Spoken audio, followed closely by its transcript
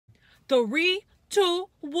3, 2,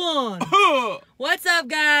 1. What's up,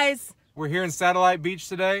 guys? We're here in Satellite Beach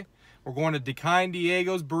today. We're going to Kine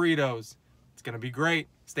Diegos Burritos. It's going to be great.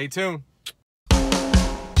 Stay tuned.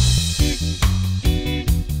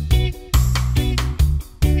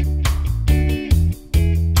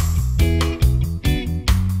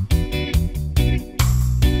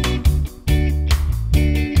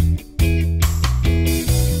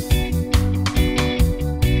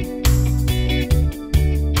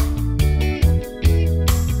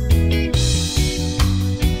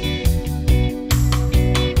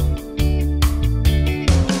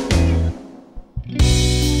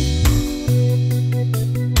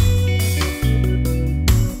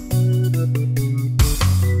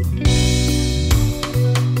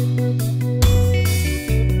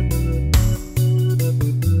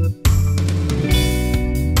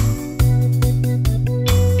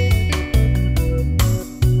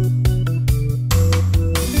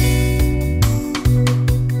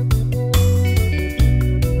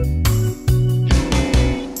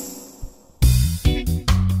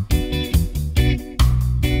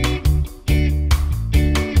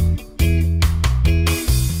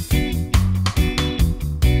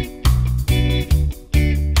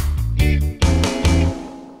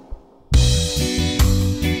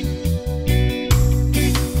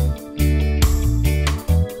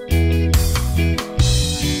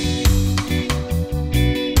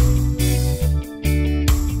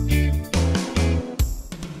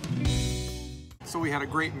 So we had a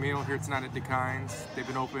great meal here tonight at Kine's. They've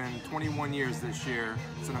been open 21 years this year.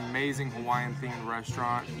 It's an amazing Hawaiian themed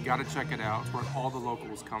restaurant. You gotta check it out. It's where all the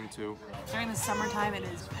locals come to. During the summertime, it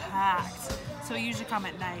is packed. So we usually come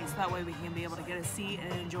at night, so that way we can be able to get a seat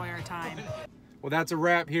and enjoy our time. Well, that's a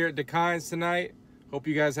wrap here at Kine's tonight. Hope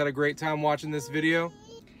you guys had a great time watching this video.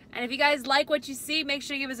 And if you guys like what you see, make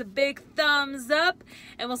sure you give us a big thumbs up.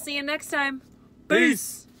 And we'll see you next time.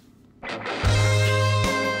 Peace. Peace.